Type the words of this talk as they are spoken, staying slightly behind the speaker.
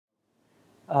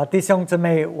弟兄姊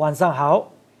妹晚上好。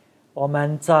我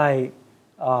们在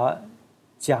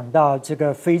讲到这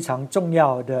个非常重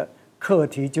要的课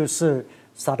题，就是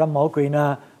撒旦魔鬼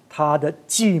呢，他的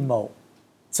计谋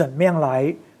怎么样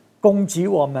来攻击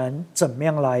我们，怎么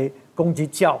样来攻击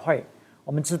教会。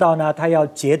我们知道呢，他要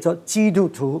借着基督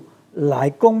徒来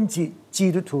攻击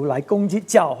基督徒，来攻击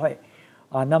教会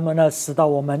那么呢，使到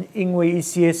我们因为一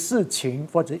些事情，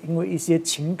或者因为一些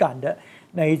情感的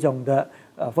那一种的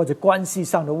或者关系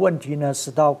上的问题呢，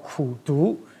使到苦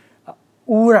毒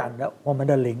污染了我们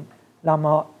的灵，那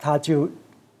么他就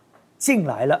进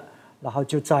来了，然后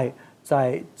就在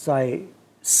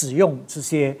使用这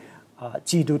些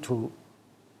基督徒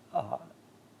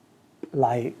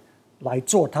来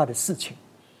做他的事情。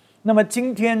那么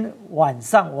今天晚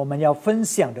上我们要分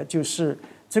享的就是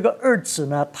这个二子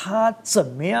呢，他怎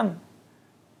么样，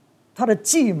他的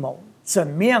计谋怎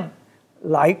么样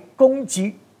来攻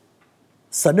击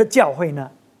神的教会呢？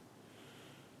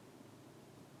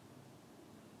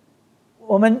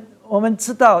我们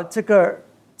知道这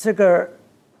个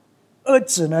二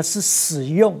子呢是使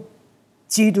用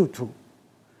基督徒，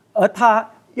而他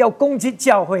要攻击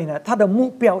教会呢，他的目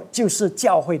标就是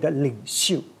教会的领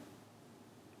袖。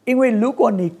因为如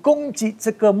果你攻击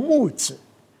这个牧子，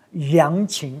羊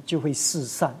群就会四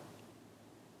散。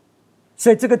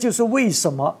所以这个就是为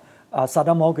什么撒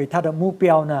旦魔鬼他的目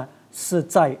标呢是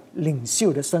在领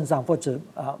袖的身上，或者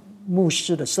牧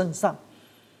师的身上。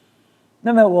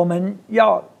那么我们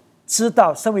要知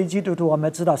道，身为基督徒，我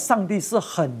们知道上帝是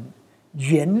很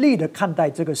严厉的看待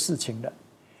这个事情的。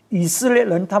以色列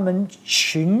人他们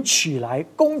群起来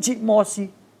攻击摩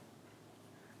西，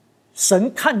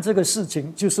神看这个事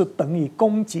情就是等于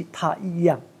攻击他一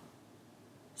样，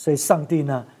所以上帝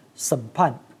呢审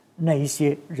判那一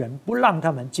些人，不让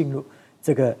他们进入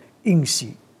这个应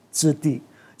许之地。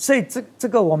所以这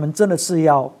个我们真的是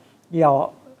要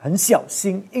很小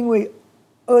心，因为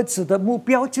儿子的目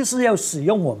标就是要使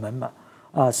用我们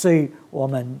嘛，所以我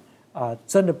们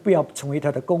真的不要成为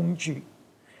他的工具。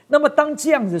那么当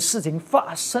这样的事情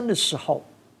发生的时候，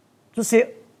这些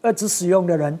儿子使用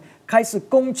的人开始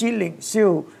攻击领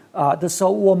袖的时候，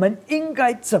我们应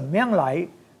该怎么样来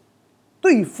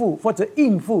对付或者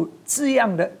应付这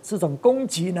样的这种攻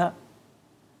击呢？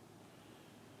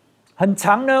很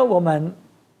长呢，我们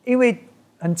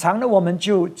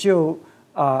就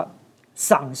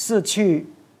尝试去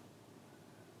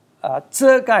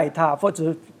遮盖它，或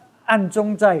者暗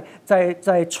中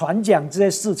在传讲这些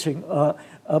事情，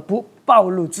而不暴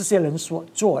露这些人所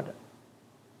做的。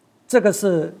这个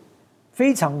是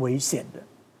非常危险的，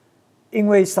因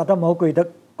为撒旦魔鬼的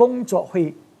工作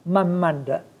会慢慢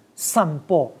的散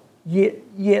播，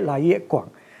越来越广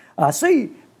所以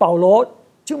保罗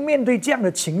就面对这样的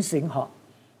情形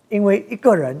因为一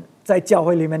个人在教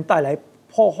会里面带来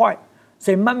破坏，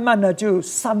所以慢慢的就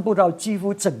散布到几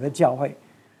乎整个教会，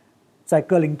在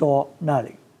哥林多那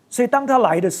里。所以当他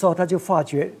来的时候，他就发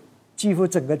觉几乎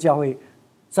整个教会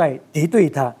在敌对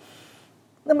他。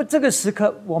那么这个时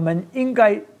刻我们应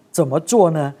该怎么做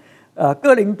呢？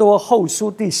哥林多后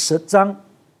书第10章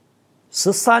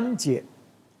13节，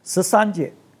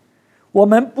我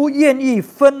们不愿意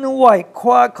分外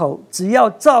夸口，只要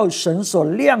照神所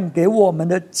亮给我们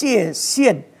的界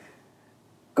限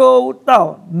勾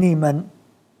到你们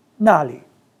那里。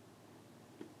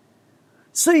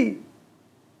所以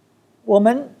我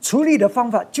们处理的方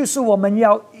法就是我们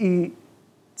要以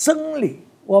真理，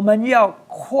我们要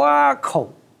夸口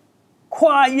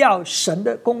夸耀神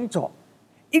的工作。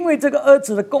因为这个儿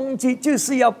子的攻击就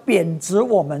是要贬值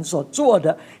我们所做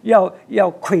的，要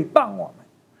毁谤我们。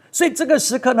所以这个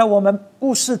时刻呢，我们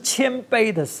不是谦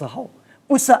卑的时候，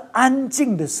不是安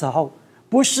静的时候，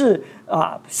不是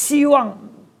希望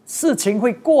事情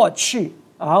会过去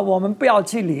我们不要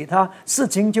去理它，事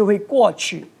情就会过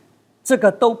去，这个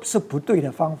都是不对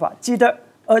的方法。记得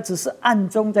儿子是暗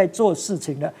中在做事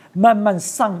情的，慢慢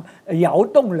摇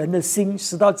动人的心，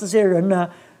使到这些人呢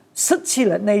失去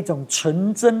了那种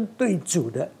纯真对主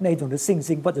的那种的信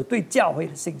心，或者对教会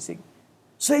的信心，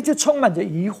所以就充满着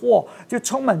疑惑，就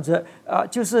充满着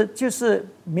就是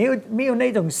没有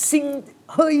那种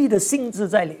合一的性质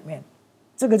在里面。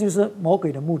这个就是魔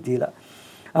鬼的目的了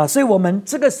所以我们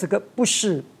这个时刻不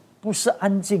是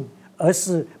安静，而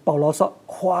是保罗说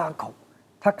夸口，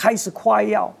他开始夸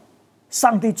耀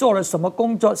上帝做了什么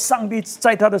工作，上帝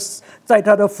在他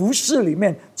的服事里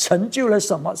面成就了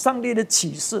什么，上帝的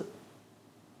启示，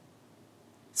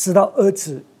使到儿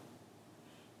子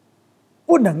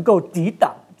不能够抵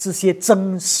挡这些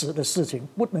真实的事情，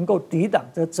不能够抵挡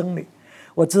这真理。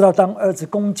我知道当儿子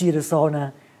攻击的时候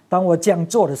呢，当我这样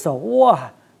做的时候，哇，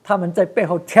他们在背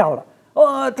后跳了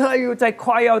他又在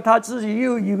夸耀他自己，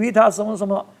又以为他什么什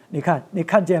么。你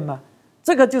看见吗？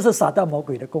这个就是撒旦魔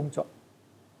鬼的工作。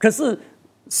可是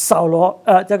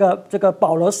这个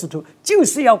保罗使徒就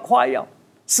是要夸耀，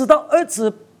使到儿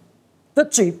子的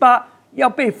嘴巴要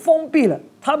被封闭了。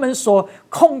他们所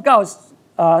控告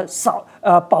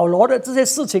保罗的这些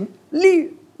事情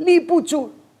立不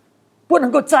住，不能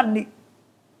够站立，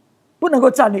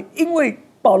因为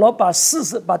保罗把事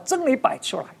实、把真理摆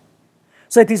出来。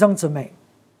所以弟兄姊妹，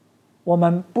我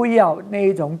们不要那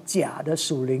一种假的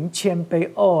属灵谦卑，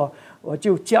我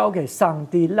就交给上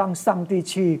帝，让上帝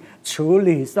去处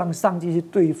理，让上帝去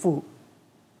对付，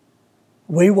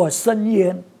为我伸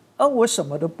冤，而我什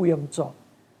么都不用做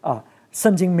啊！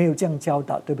圣经没有这样教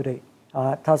导，对不对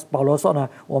啊？保罗说呢，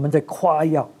我们在夸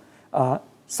耀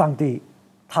上帝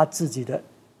他自己的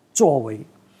作为。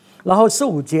然后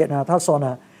15节呢，他说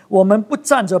呢，我们不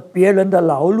占着别人的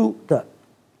劳碌的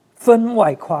分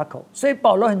外夸口。所以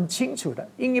保罗很清楚的，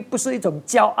因为不是一种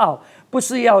骄傲，不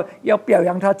是要表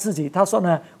扬他自己。他说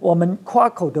呢，我们夸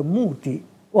口的目的，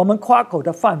我们夸口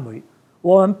的范围，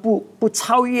我们不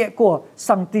超越过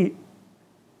上帝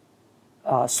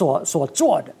所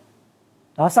做的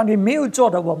上帝没有做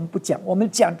的我们不讲，我们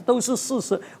讲的都是事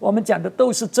实，我们讲的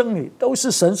都是真理，都是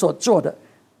神所做的，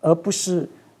而不是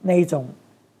那一种，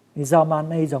你知道吗？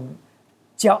那一种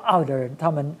骄傲的人，他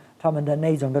们的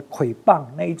那一种的毁谤，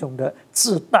那一种的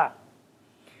自大。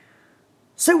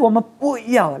所以我们不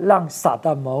要让撒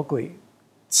旦魔鬼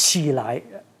起来，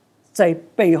在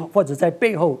背后或者在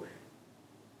背后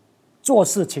做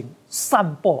事情，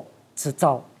散播制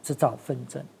造纷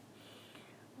争。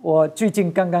我最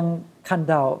近刚刚看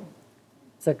到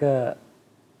这个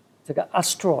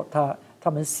Astro 他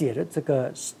们写的这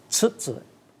个册子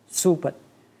书本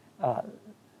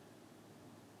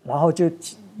然后就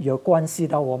有关系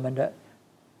到我们的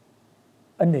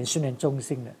恩典训练中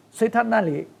心的，所以他那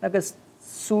个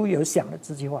书有讲了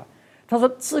这句话，他说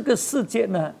这个世界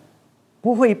呢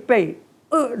不会被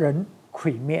恶人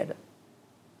毁灭的，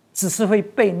只是会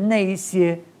被那一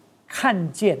些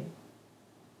看见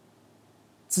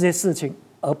这些事情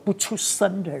而不出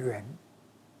声的人。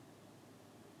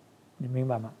你明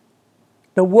白吗？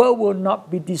 The world will not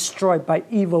be destroyed by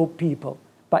evil people,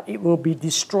 but it will be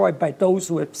destroyed by those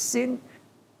who have seen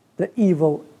the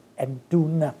evil and do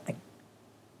nothing.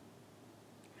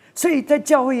 所以在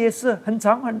教会也是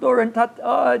很多人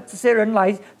这些人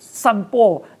来散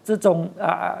播这种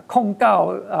控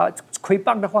告诽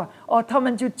谤的话，他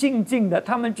们就静静的，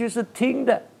他们就是听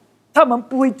的，他们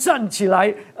不会站起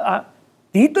来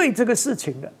敌对这个事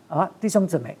情的弟兄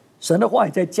姊妹，神的话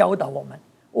也在教导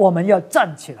我们要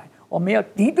站起来，我们要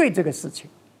敌对这个事情，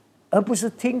而不是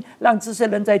听让这些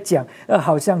人在讲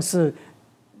好像是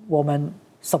我们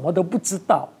什么都不知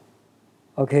道。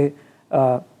 OK，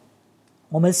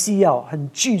 我们需要很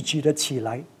积极的起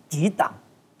来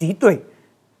敌对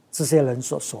这些人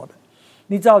所说的。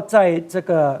你知道在这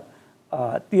个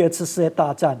第二次世界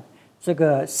大战，这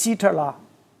个希特拉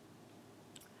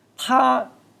他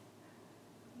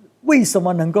为什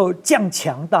么能够这样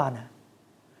强大呢？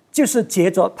就是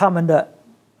借着他们的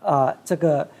这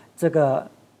个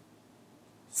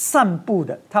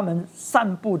他们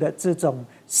散布的这种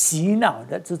洗脑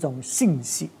的这种信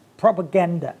息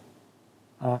propaganda。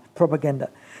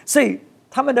所以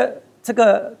他们的这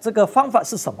个方法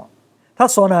是什么？他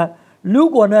说呢，如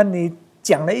果呢你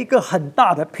讲了一个很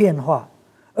大的骗话，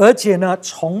而且呢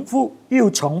重复又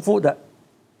重复的，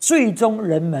最终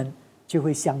人们就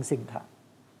会相信他。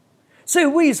所以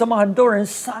为什么很多人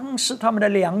丧失他们的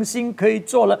良心，可以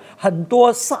做了很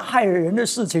多杀害人的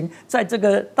事情，在这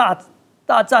个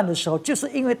大战的时候，就是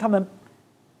因为他们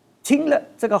听了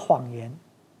这个谎言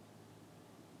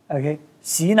OK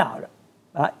洗脑了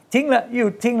听了又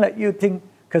听，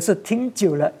可是听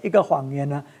久了一个谎言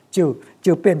呢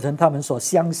就变成他们所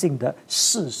相信的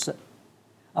事实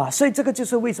所以这个就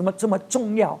是为什么这么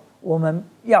重要，我们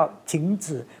要停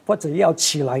止或者要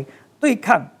起来对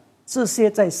抗这些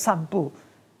在散布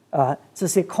这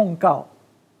些控告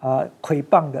诽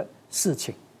谤的事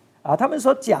情他们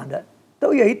所讲的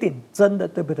都有一点真的，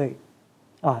对不对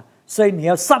所以你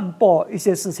要散播一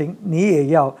些事情，你也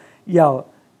要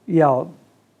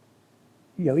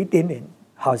有一点点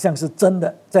好像是真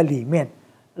的在里面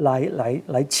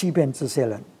来欺骗这些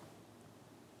人。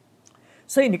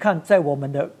所以你看在我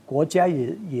们的国家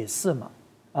也是嘛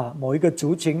某一个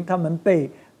族群他们被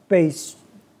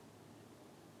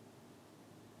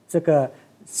这个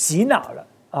洗脑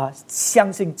了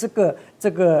相信这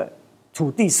个土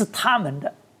地是他们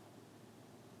的，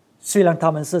虽然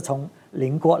他们是从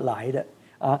邻国来的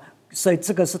所以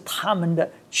这个是他们的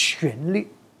权利。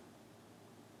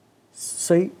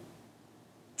所以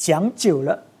讲久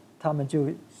了，他们就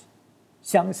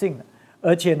相信了，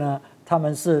而且呢，他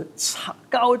们是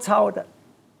高超的，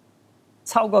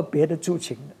超过别的族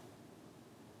群的。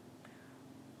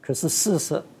可是事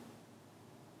实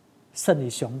胜于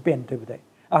雄辩，对不对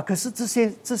啊？可是这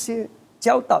些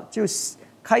教导就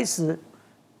开始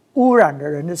污染了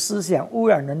人的思想，污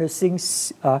染人的心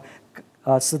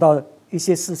使到一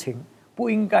些事情不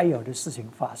应该有的事情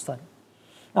发生。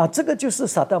这个就是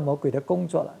撒旦魔鬼的工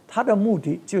作了。他的目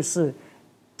的就是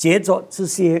借着这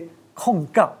些控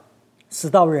告，使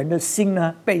到人的心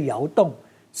呢被摇动，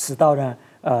使到呢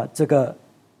这个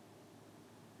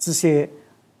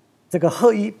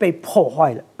合一被破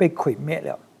坏了，被毁灭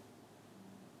了。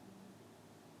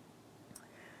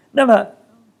那么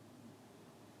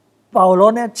保罗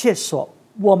呢却说，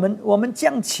我们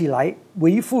降起来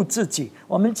维护自己，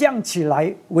我们降起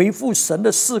来维护神的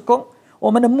事工，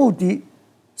我们的目的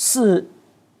是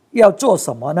要做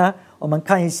什么呢？我们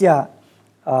看一下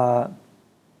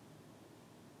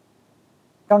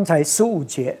刚才15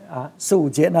节15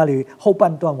节那里后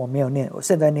半段我没有念，我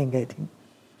现在念给你听。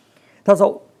他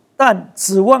说，但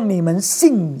指望你们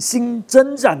信心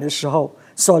增长的时候，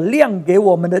所亮给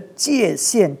我们的界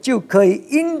限就可以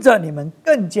因着你们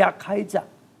更加开展。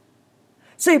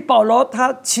所以保罗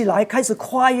他起来开始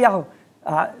夸耀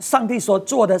上帝所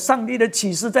做的，上帝的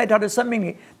启示在他的生命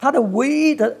里，他的唯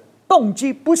一的动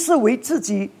机不是为自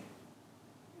己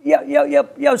要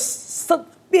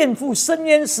辩护伸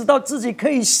冤，使到自己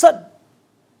可以胜，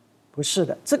不是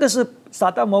的，这个是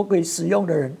撒旦魔鬼使用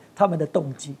的人他们的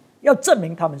动机，要证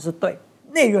明他们是对，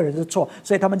那个人是错，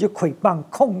所以他们就诽谤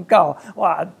控告，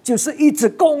就是一直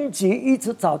攻击，一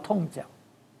直找痛脚。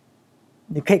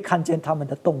你可以看见他们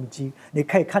的动机，你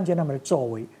可以看见他们的作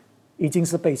为，已经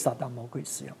是被撒旦魔鬼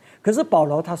使用。可是保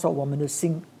罗他说，我们的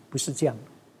心不是这样，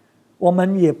我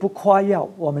们也不夸耀，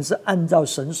我们是按照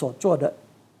神所做的，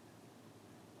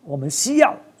我们需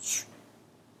要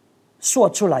说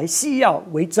出来，需要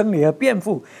为真理而辩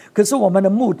护。可是我们的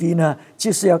目的呢，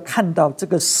就是要看到这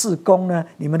个事工呢，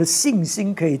你们的信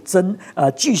心可以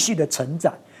继续的成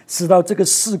长，使到这个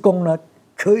事工呢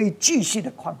可以继续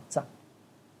的扩张。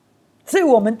所以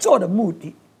我们做的目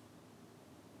的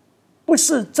不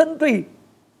是针对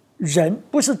人，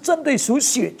不是针对属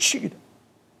血气的，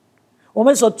我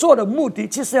们所做的目的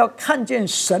就是要看见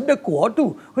神的国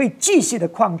度会继续的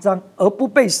扩张，而不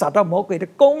被撒旦魔鬼的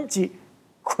攻击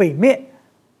毁灭。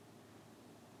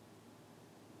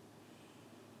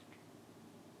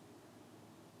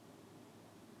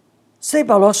所以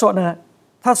保罗说呢，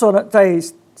他说呢，在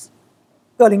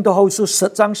哥林多后书10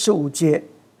章15节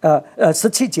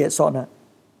17节说呢，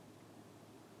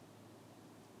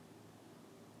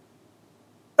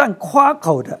但夸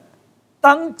口的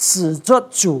当指着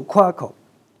主夸口，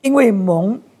因为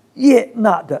蒙悦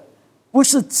纳的不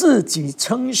是自己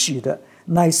称许的，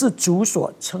乃是主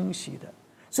所称许的。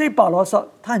所以保罗说，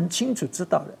他很清楚知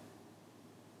道的，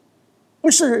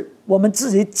不是我们自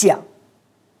己讲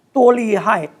多厉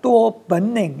害、多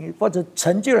本领或者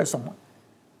成就了什么，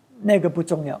那个不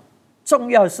重要，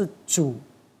重要是主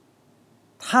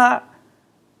他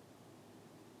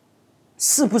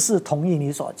是不是同意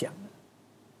你所讲的，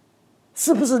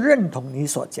是不是认同你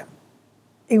所讲的？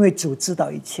因为主知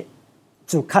道一切，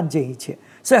主看见一切，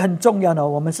所以很重要呢。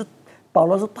保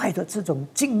罗是带着这种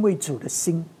敬畏主的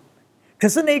心。可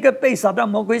是那个被撒旦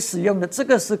魔鬼使用的这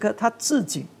个时刻，他自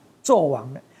己做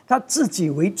王的，他自己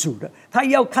为主的，他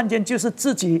要看见就是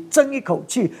自己争一口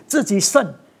气，自己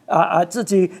胜自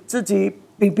己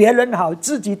比别人好，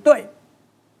自己对。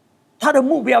他的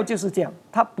目标就是这样，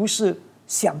他不是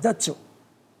想着主，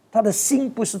他的心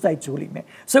不是在主里面。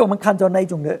所以我们看到那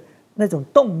种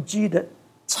动机的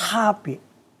差别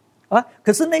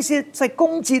可是那些在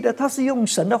攻击的，他是用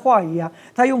神的话语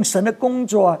他用神的工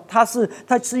作他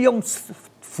是用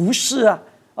服事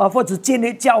或者建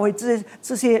立教会这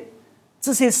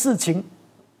些事情，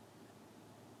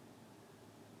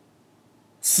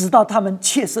使到他们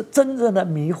确实真正的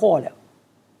迷惑了，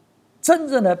真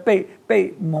正的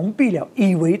被蒙蔽了，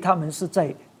以为他们是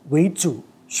在为主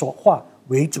说话，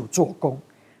为主做工，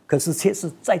可是却是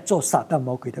在做撒旦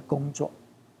魔鬼的工作，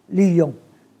利用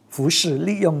服事，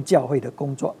利用教会的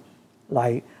工作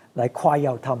来夸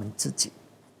耀他们自己。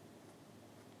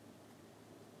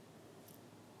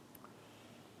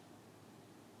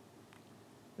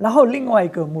然后另外一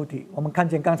个目的，我们看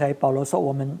见刚才保罗说，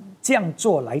我们这样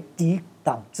做来抵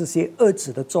挡这些恶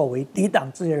者的作为，抵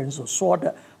挡这些人所说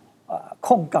的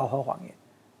控告和谎言，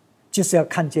就是要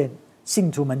看见信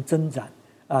徒们增长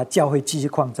教会继续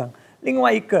扩张。另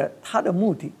外一个他的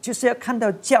目的就是要看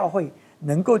到教会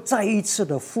能够再一次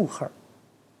的复合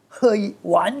合一，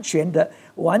完全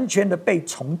的被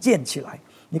重建起来，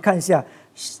你看一下，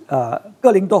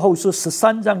哥林多后书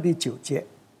13章第9节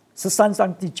，13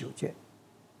章第9节，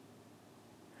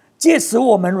届时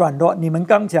我们软弱，你们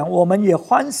刚强，我们也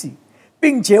欢喜，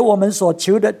并且我们所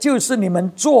求的就是你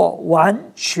们做完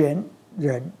全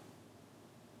人。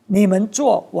你们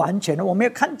做完全人，我们要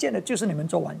看见的就是你们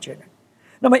做完全人。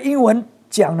那么英文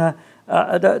讲呢，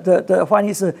的翻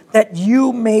译是 that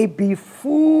you may be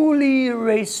fully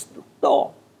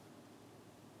restored，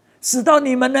 使到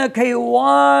你们呢可以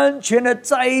完全的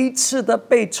再一次的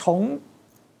被重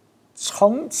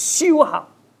修好，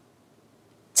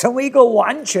成为一个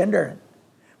完全的人，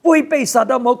不会被撒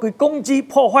旦魔鬼攻击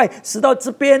破坏，使到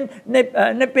这边那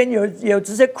边有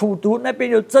这些苦毒，那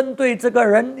边有针对这个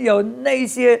人，有那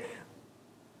些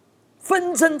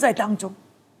纷争在当中。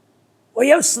我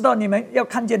要使到你们要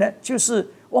看见的就是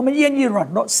我们愿意软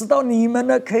弱，使到你们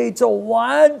呢可以做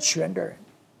完全的人。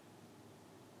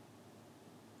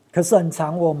可是很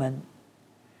常我们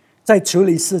在处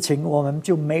理事情，我们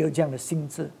就没有这样的心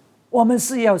智，我们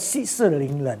是要息事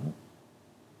宁人。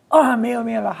没有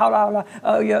了，好了，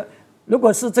如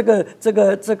果是这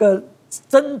个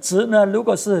争执呢，如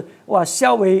果是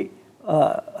稍微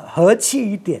和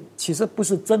气一点，其实不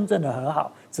是真正的和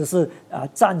好，只是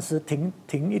暂时停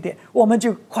一点，我们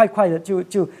就快的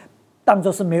就当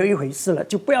作是没有一回事了，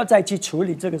就不要再去处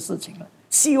理这个事情了，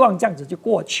希望这样子就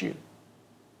过去了。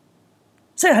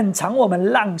这很长，我们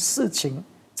让事情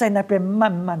在那边慢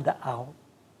慢的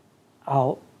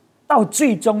熬，到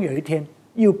最终有一天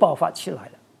又爆发起来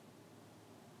了。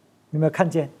有没有看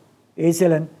见有一些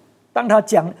人，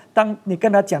当你跟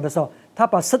他讲的时候，他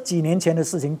把10几年前的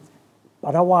事情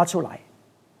把它挖出来，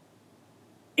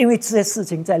因为这些事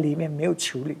情在里面没有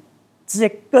处理，这些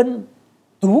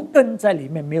毒根在里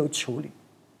面没有处理。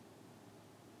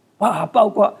包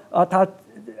括他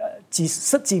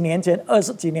10几年前、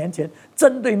20几年前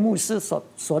针对牧师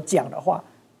所讲的话，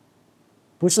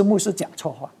不是牧师讲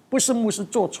错话，不是牧师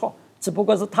做错，只不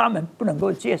过是他们不能够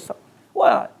接受。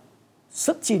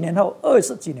10几年后、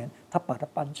20几年，他把它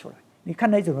搬出来。你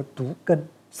看那种的毒根，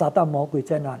撒旦魔鬼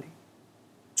在那里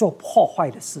做破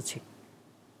坏的事情，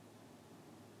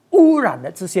污染了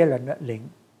这些人的灵。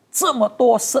这么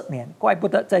多10年，怪不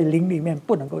得在灵里面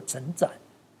不能够成长，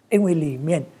因为里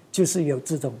面就是有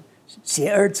这种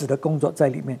邪儿子的工作在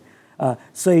里面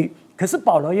所以，可是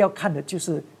保罗要看的就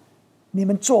是你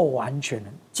们做完全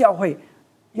人，教会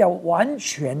要完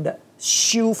全的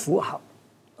修复好，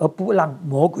而不让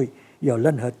魔鬼有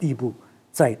任何地步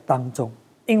在当中。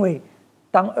因为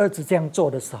当儿子这样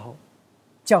做的时候，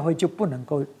教会就不能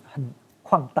够很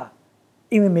扩大，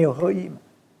因为没有合一嘛。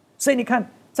所以你看，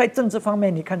在政治方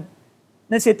面，你看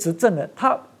那些执政的，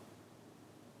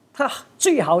他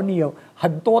最好你有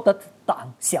很多的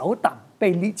小党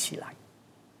被立起来，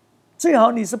最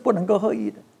好你是不能够合一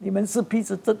的，你们是彼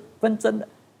此纷争的。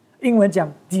英文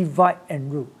讲 divide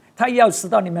and rule， 他要使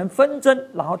到你们纷争，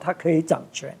然后他可以掌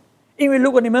权。因为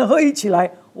如果你们合一起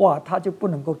来，他就不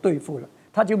能够对付了，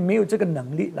他就没有这个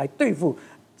能力来对付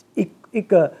一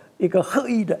个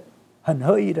很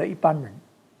合一的一般人。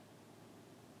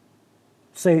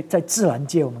所以在自然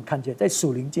界我们看见，在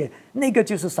属灵界那个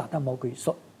就是撒旦魔鬼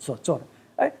所做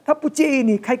的。他不介意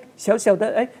你开小小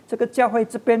的这个教会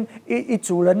这边一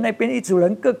组人，那边一组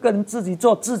人，各个人自己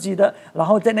做自己的，然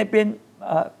后在那边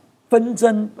纷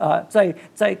争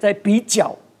在比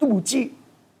较妒忌。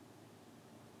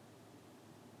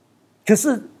可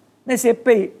是那些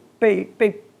被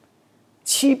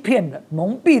欺骗的、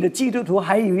蒙蔽的基督徒，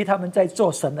还以为他们在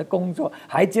做神的工作，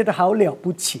还觉得好了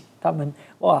不起。他们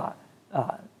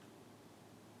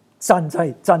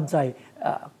站在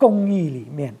公义里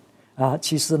面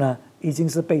其实呢，已经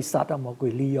是被撒旦魔鬼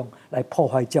利用来破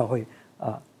坏教会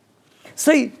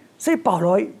所以保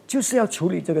罗就是要处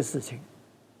理这个事情，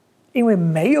因为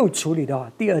没有处理的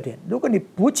话，第二点，如果你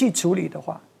不去处理的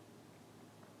话，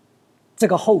这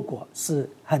个后果是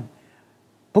很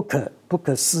不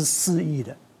可思议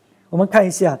的。我们看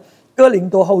一下哥林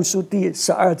多后书第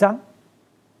12章，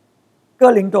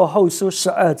哥林多后书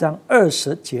12章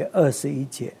20节21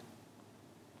节，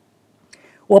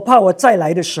我怕我再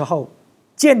来的时候，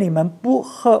见你们不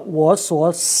合我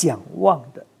所想望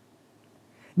的，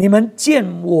你们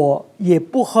见我也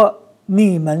不合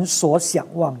你们所想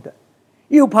望的，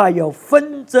又怕有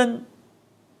纷争、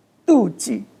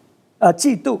嫉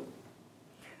妒、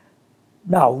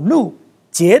恼怒、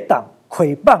结党、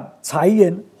毁谤、谗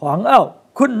言、狂傲、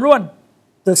混乱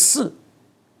的事，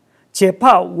且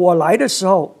怕我来的时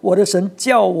候，我的神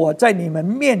叫我在你们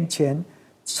面前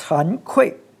惭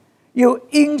愧，又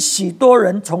因许多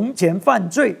人从前犯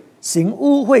罪，行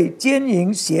污秽、奸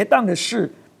淫、邪荡的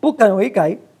事，不肯悔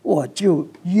改，我就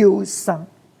忧伤。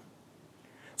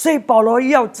所以保罗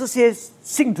要这些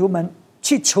信徒们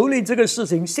去处理这个事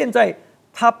情。现在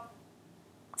他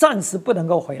暂时不能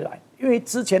够回来，因为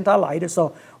之前他来的时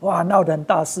候，哇，闹得很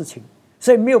大事情，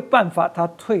所以没有办法，他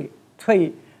退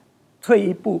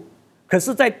一步。可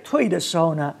是，在退的时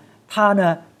候呢，他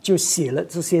呢就写了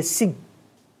这些信，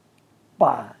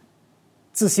把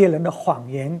这些人的谎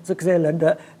言、这些人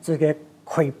的这个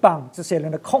诽谤、这些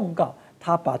人的控告，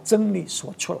他把真理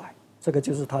说出来。这个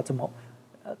就是他怎么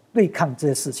对抗这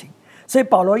些事情。所以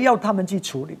保罗要他们去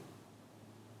处理。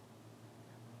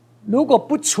如果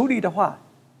不处理的话，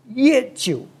越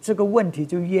久这个问题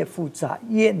就越复杂，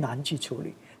越难去处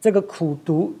理。这个苦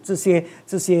毒这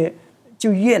些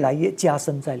就越来越加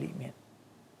深在里面。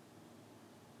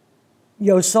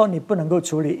有时候你不能够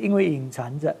处理，因为隐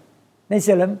藏着，那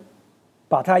些人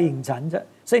把它隐藏着，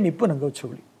所以你不能够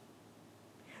处理。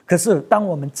可是当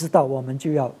我们知道，我们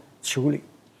就要处理。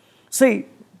所以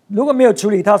如果没有处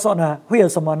理，他说呢，会有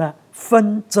什么呢？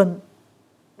纷争，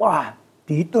哇，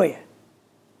敌对，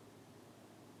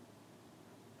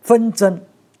纷争，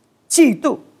嫉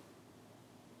妒，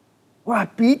哇，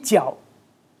比较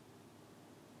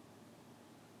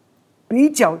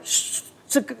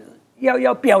这个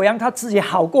要表扬他自己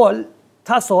好过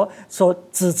他所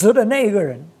指责的那一个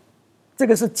人，这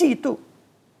个是嫉妒，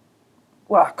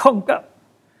哇，控告，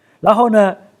然后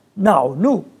呢，恼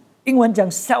怒，英文讲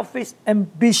selfish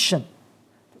ambition，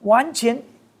 完全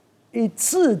以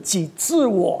自己自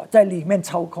我在里面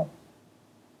操控，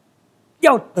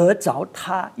要得着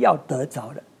他要得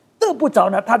着的，得不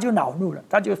着呢，他就恼怒了，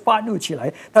他就发怒起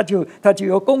来，他就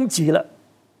有攻击了。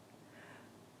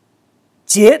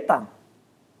结党，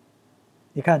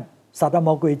你看撒旦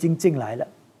魔鬼已经进来了，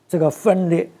这个分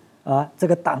裂啊，这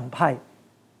个党派，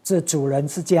这主人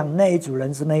是这样，那一主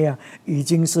人是那样，已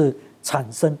经是产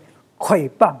生诽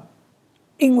谤，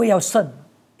因为要胜，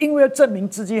因为要证明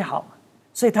自己好，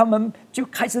所以他们就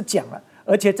开始讲了，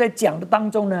而且在讲的当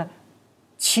中呢，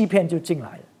欺骗就进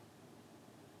来了，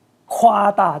夸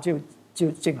大就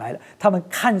进来了。他们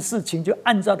看事情就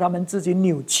按照他们自己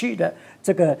扭曲的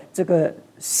这个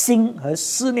心和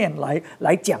思念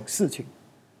来讲事情，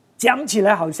讲起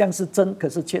来好像是真，可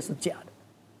是却是假的。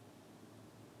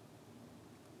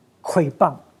诽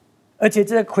谤，而且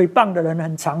这些诽谤的人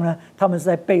很常呢，他们是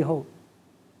在背后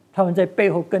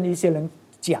跟一些人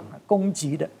讲攻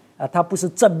击的啊，他不是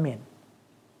正面。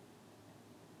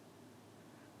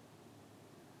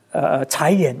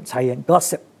谗言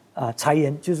gossip 啊，谗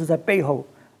言就是在背后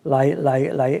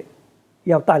来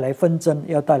要带来纷争，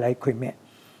要带来毁灭。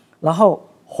然后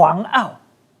狂傲，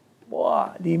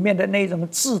哇，里面的那种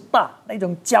自大，那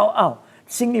种骄傲，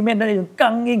心里面的那种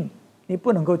刚硬，你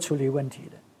不能够处理问题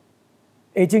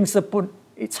的，已经是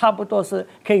差不多是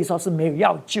可以说是没有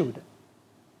要救的。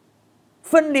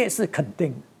分裂是肯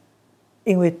定的，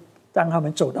因为当他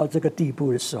们走到这个地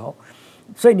步的时候，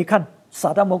所以你看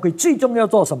撒旦魔鬼最终要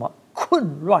做什么？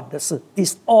混乱的事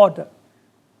disorder，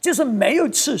 就是没有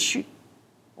秩序。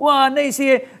哇，那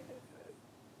些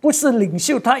不是领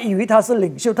袖，他以为他是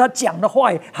领袖，他讲的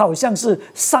话好像是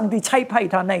上帝差派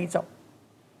他那一种，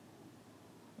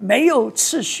没有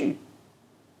秩序，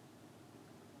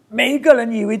每一个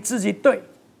人以为自己对，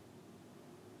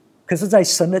可是在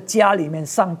神的家里面，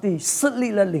上帝设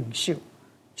立了领袖，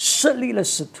设立了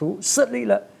使徒，设立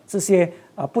了这些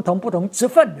不同职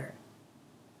分的人。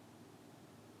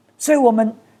所以我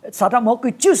们撒旦魔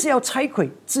鬼就是要拆毁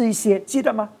这一些，记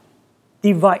得吗？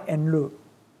 Divide and rule。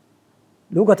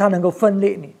 如果他能够分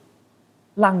裂你，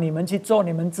让你们去做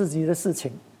你们自己的事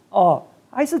情，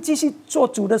还是继续做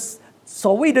主的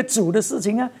所谓的主的事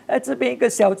情啊？这边一个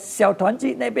小团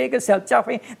体，那边一个小教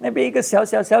会，那边一个小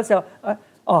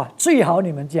最好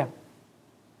你们这样，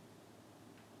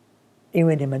因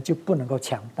为你们就不能够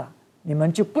强大，你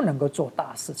们就不能够做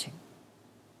大事情。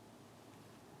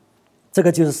这个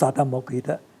就是撒旦魔鬼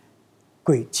的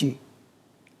诡计。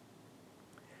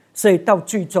所以到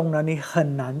最终呢，你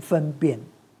很难分辨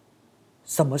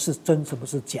什么是真，什么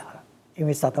是假了，因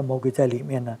为撒旦魔鬼在里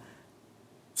面呢，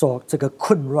做这个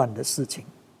混乱的事情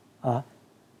啊。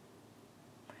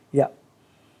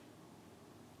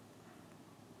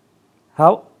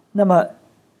好，那么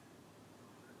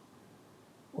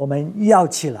我们要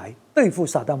起来对付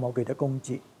撒旦魔鬼的攻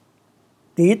击，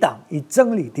抵挡，以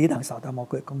真理抵挡撒旦魔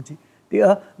鬼的攻击。第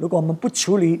二，如果我们不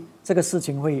处理这个事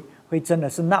情，会真的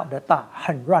是闹得大，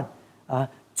很乱啊！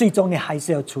最终你还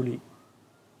是要处理，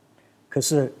可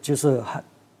是就是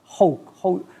后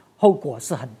果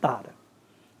是很大的。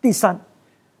第三，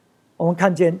我们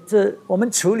看见我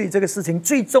们处理这个事情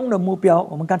最终的目标，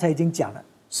我们刚才已经讲了，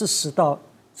是使到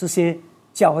这些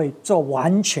教会做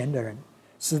完全的人，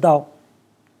使到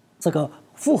这个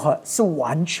复合是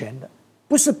完全的，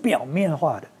不是表面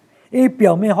化的，因为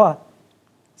表面化，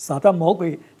撒旦魔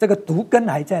鬼这个毒根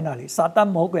还在那里，撒旦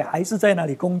魔鬼还是在那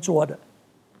里工作的。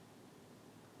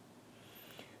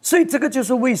所以这个就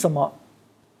是为什么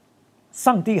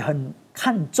上帝很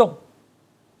看重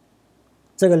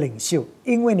这个领袖，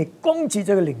因为你攻击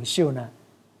这个领袖呢，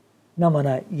那么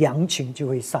呢羊群就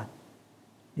会散，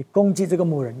你攻击这个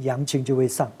牧人，羊群就会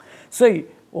散。所以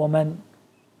我们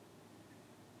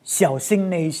小心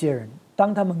那一些人，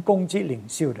当他们攻击领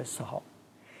袖的时候，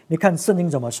你看圣经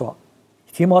怎么说？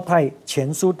提摩太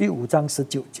前书第5章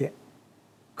19节，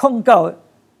控告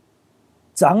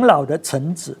长老的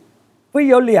臣子，非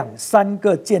有2、3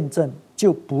个见证，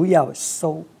就不要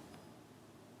收。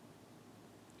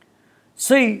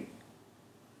所以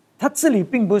他这里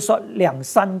并不是说2、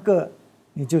3个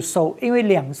你就收，因为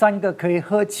2、3个可以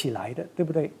合起来的，对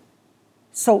不对？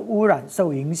受污染、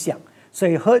受影响，所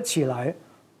以合起来，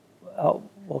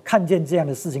我看见这样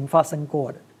的事情发生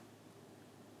过的。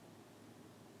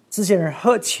这些人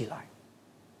合起来，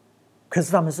可是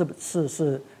他们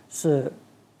是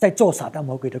在做撒旦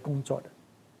魔鬼的工作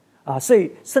的，所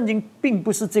以圣经并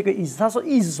不是这个意思。他说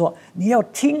意思说你要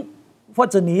听，或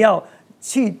者你要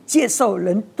去接受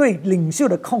人对领袖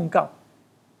的控告，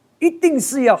一定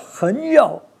是要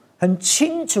很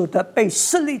清楚的被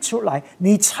设立出来，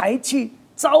你才去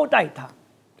招待他。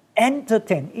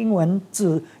entertain 英文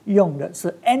字用的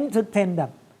是 entertain them，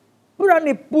 不然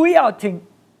你不要听。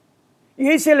有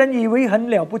一些人以为很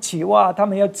了不起，哇，他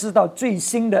们要知道最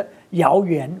新的谣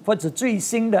言或者最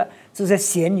新的这些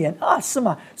闲言是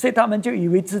吗？所以他们就以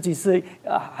为自己是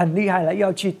很厉害了，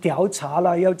要去调查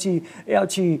了，要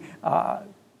去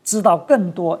知道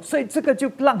更多，所以这个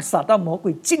就让撒旦魔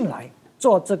鬼进来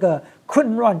做这个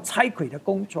混乱拆毁的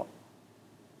工作。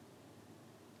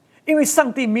因为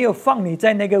上帝没有放你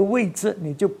在那个位置，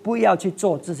你就不要去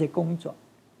做这些工作，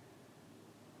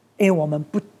因为我们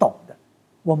不懂的，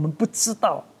我们不知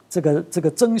道这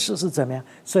个真实是怎么样，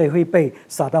所以会被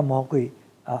撒旦魔鬼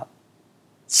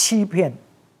欺骗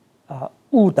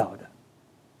误导的。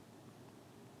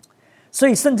所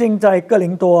以圣经在哥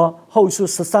林多后书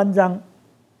13章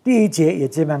第1节也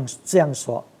这样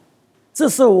说，这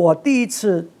是我第一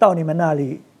次到你们那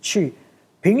里去，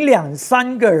凭2、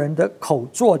3个人的口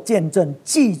作见证，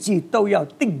句句都要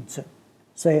定准。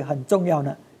所以很重要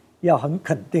呢，要很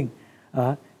肯定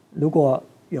如果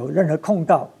有任何控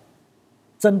告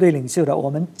针对领袖的，我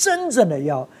们真正的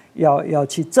要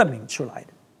去证明出来的。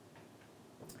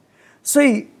所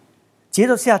以接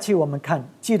着下去我们看，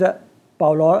记得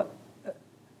保罗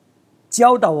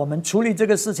教导我们处理这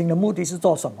个事情的目的是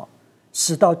做什么？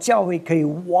使到教会可以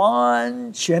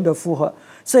完全的复合。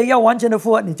所以要完全的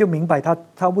复合，你就明白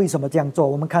他为什么这样做。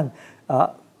我们看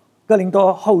哥林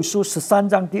多后书13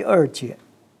章第2节、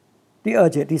第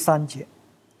3节，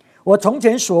我从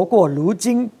前说过，如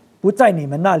今不在你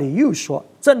们那里又说，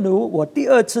正如我第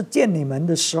2次见你们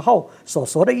的时候所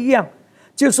说的一样，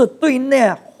就是对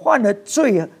那犯了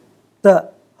罪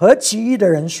的和其余的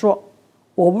人说，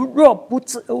我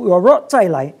若再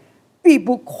来，必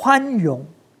不宽容。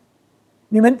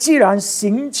你们既然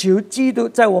寻求基督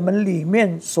在我们里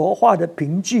面所画的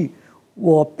凭据，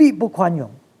我必不宽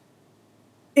容，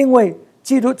因为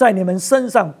基督在你们身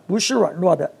上不是软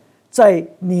弱的，在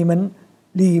你们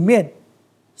里面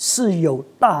是有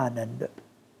大能的。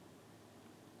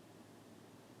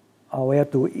我要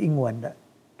读英文的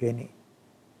给你。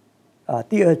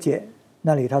第2节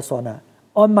那里他说呢，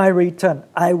 On my return,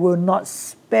 I will not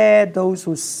spare those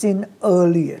who sin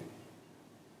earlier,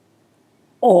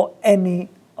 or any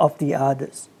of the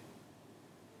others.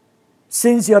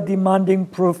 Since you're demanding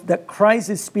proof that Christ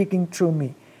is speaking through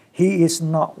me, he is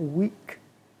not weak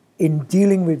in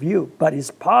dealing with you, but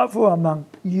is powerful among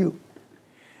you.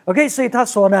 OK, 所以他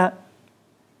说呢，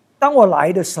当我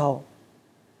来的时候，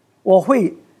我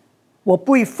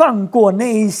不会放过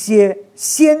那一些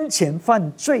先前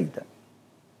犯罪的，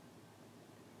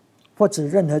或者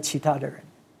任何其他的人。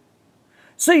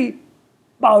所以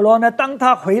保罗呢，当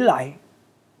他回来，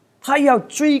他要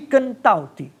追根到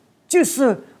底，就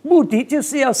是目的就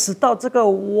是要使到这个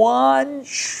完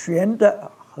全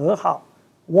的和好，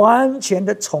完全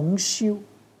的重修。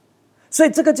所以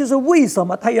这个就是为什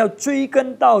么他要追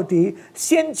根到底。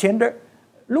先前的，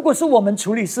如果是我们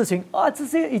处理事情这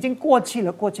些已经过去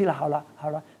了，好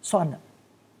了，算了，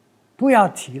不要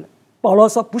提了。保罗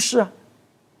说不是啊，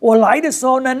我来的时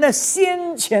候呢，那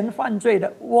先前犯罪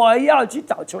的，我要去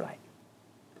找出来，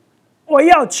我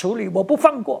要处理，我不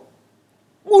放过。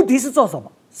目的是做什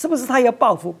么？是不是他要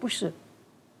报复？不是，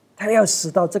他要使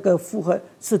到这个复合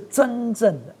是真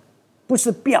正的，不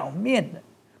是表面的，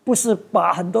不是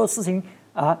把很多事情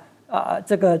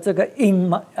这个隐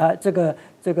瞒这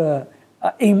个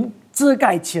遮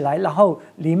盖起来，然后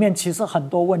里面其实很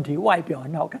多问题，外表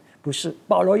很好看，不是。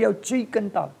保罗要追根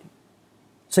到底，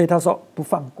所以他说不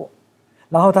放过。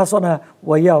然后他说呢，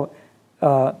我要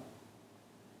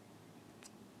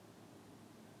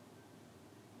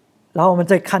然后我们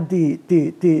再看第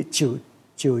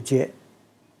九节、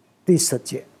第10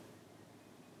节。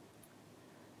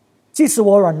即使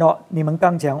我软弱，你们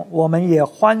刚强，我们也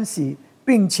欢喜，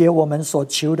并且我们所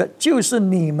求的就是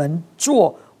你们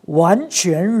做完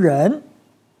全人。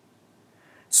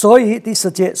所以第10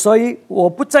节，所以我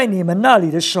不在你们那里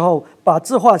的时候，把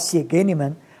这话写给你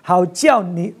们，好叫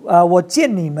我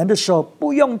见你们的时候，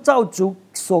不用照主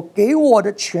所给我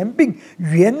的权柄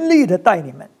严厉的待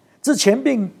你们。这权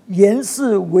柄原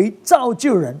是为造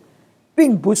就人，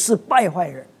并不是败坏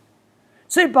人。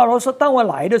所以保罗说，当我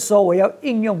来的时候，我要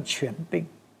应用权柄。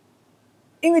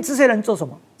因为这些人做什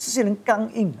么？这些人刚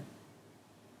硬，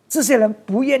这些人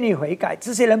不愿意悔改，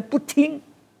这些人不听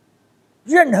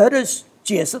任何的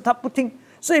解释，他不听。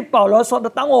所以保罗说的，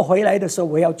当我回来的时候，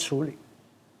我要处理，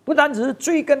不单只是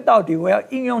追根到底，我要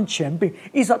应用权柄。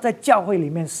意思说在教会里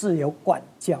面是有管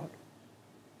教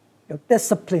的，有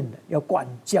discipline 的，有管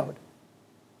教的。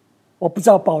我不知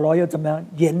道保罗要怎么样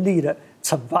严厉的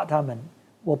惩罚他们，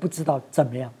我不知道怎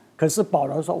么样。可是保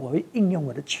罗说，我会应用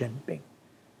我的权柄，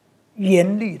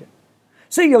严厉的。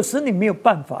所以有时你没有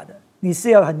办法的，你是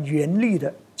要很严厉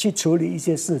的去处理一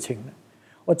些事情的。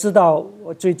我知道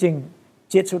我最近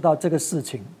接触到这个事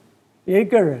情，有一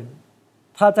个人，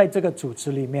他在这个组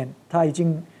织里面，他已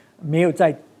经没有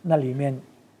在那里面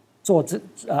做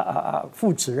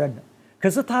副主任了。可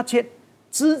是他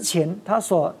之前他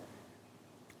所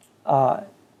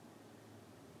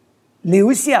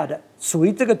留下的属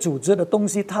于这个组织的东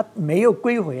西，他没有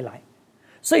归回来，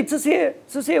所以这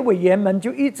些委员们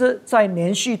就一直在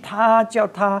连续叫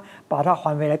他把它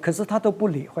还回来，可是他都不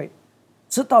理会。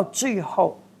直到最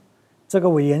后，这个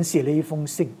委员写了一封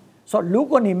信，说如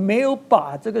果你没有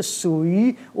把这个属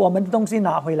于我们的东西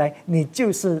拿回来，你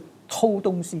就是偷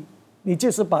东西，你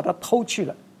就是把它偷去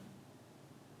了。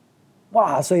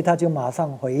哇！所以他就马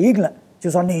上回应了，就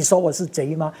说你说我是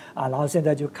贼吗？然后现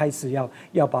在就开始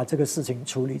要把这个事情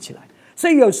处理起来。所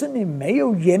以有时你没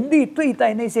有严厉对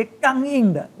待那些刚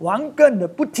硬的、顽梗的、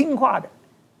不听话的、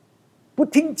不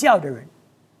听教的人，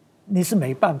你是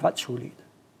没办法处理的。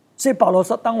所以保罗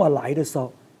说，当我来的时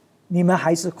候，你们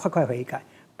还是快快悔改，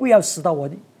不要使到我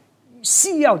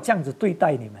需要这样子对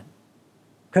待你们。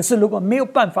可是如果没有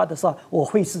办法的时候，我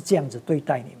会是这样子对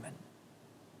待你们。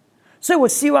所以我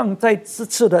希望在这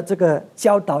次的这个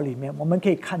教导里面，我们可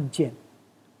以看见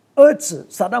儿子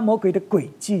撒旦魔鬼的诡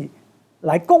计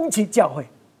来攻击教会，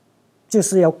就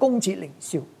是要攻击领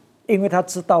袖。因为他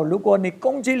知道，如果你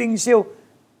攻击领袖，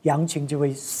羊群就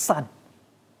会散。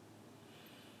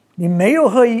你没有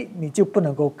合一，你就不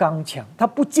能够刚强。他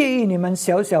不介意你们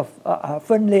小小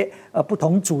分裂，不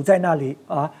同组在那里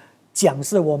讲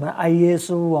是我们爱耶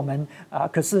稣，我们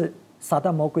可是撒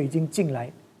旦魔鬼已经进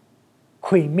来，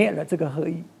毁灭了这个合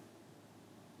一，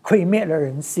毁灭了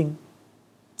人心，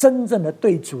真正的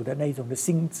对主的那种的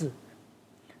心智。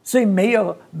所以没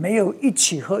有一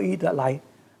起合一的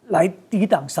来抵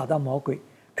挡撒旦魔鬼。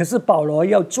可是保罗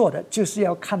要做的，就是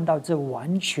要看到这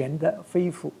完全的恢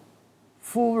复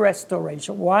 ，full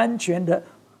restoration， 完全的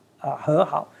和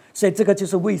好。所以这个就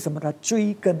是为什么他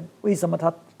追根，为什么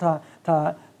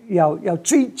他要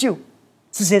追究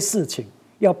这些事情，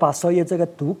要把所有这个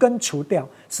毒根除掉，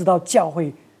使到教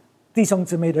会弟兄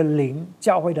姊妹的灵，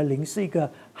教会的灵是一个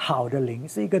好的灵，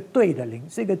是一个对的灵，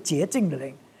是一个洁净的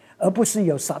灵，而不是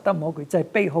有撒旦魔鬼在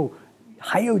背后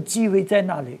还有机会在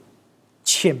那里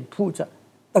潜伏着，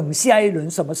等下一轮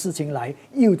什么事情来，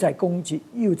又在攻击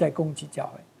教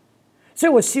会。所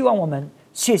以我希望我们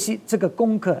学习这个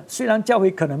功课，虽然教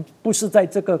会可能不是在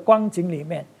这个光景里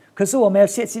面，可是我们要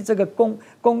学习这个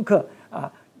功课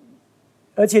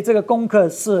而且这个功课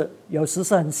是有时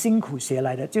是很辛苦学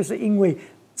来的，就是因为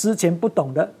之前不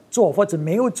懂得做或者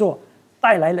没有做，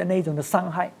带来了那种的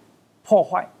伤害破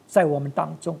坏在我们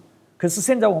当中。可是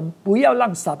现在我们不要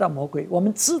让撒旦魔鬼，我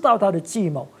们知道他的计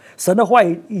谋，神的话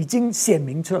语已经显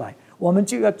明出来，我们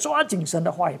就要抓紧神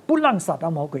的话语，不让撒旦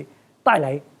魔鬼带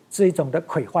来这一种的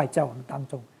毁坏在我们当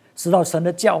中，使到神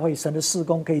的教会、神的事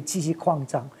工可以继续扩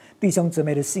张，弟兄姊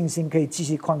妹的信心可以继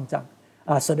续扩张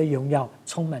神的荣耀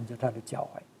充满着他的教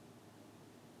会。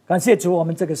感谢主，我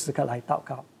们这个时刻来祷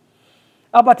告。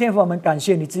阿爸天父，我们感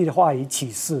谢你自己的话语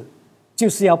启示，就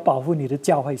是要保护你的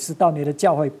教会，使到你的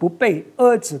教会不被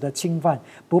恶子的侵犯，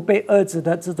不被恶子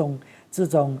的这种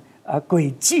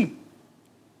诡计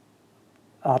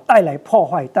带来破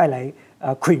坏，带来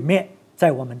毁灭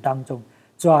在我们当中。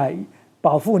主啊，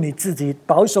保护你自己，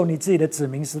保守你自己的子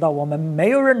民，直到我们没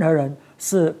有任何人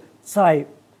是在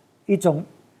一种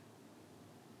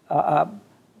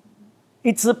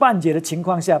一知半解的情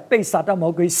况下被撒旦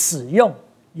魔鬼使用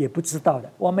也不知道的。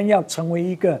我们要成为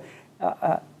一个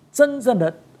真正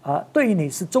的对你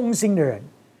是忠心的人，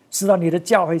使到你的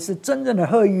教会是真正的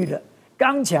合一的、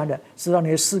刚强的，使到你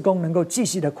的事工能够继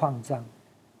续的扩张。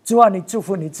主啊，你祝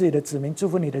福你自己的子民，祝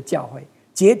福你的教会，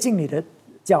洁净你的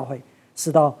教会，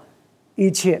使到一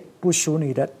切不属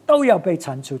你的都要被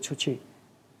铲除出去，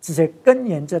这些根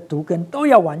源、这毒根都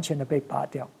要完全的被拔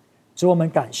掉。主，我们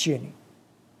感谢你。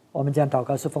我们将祷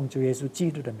告是奉主耶稣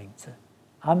基督的名字，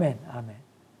阿们，阿们。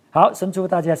好，神祝福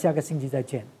大家，下个星期再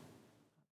见。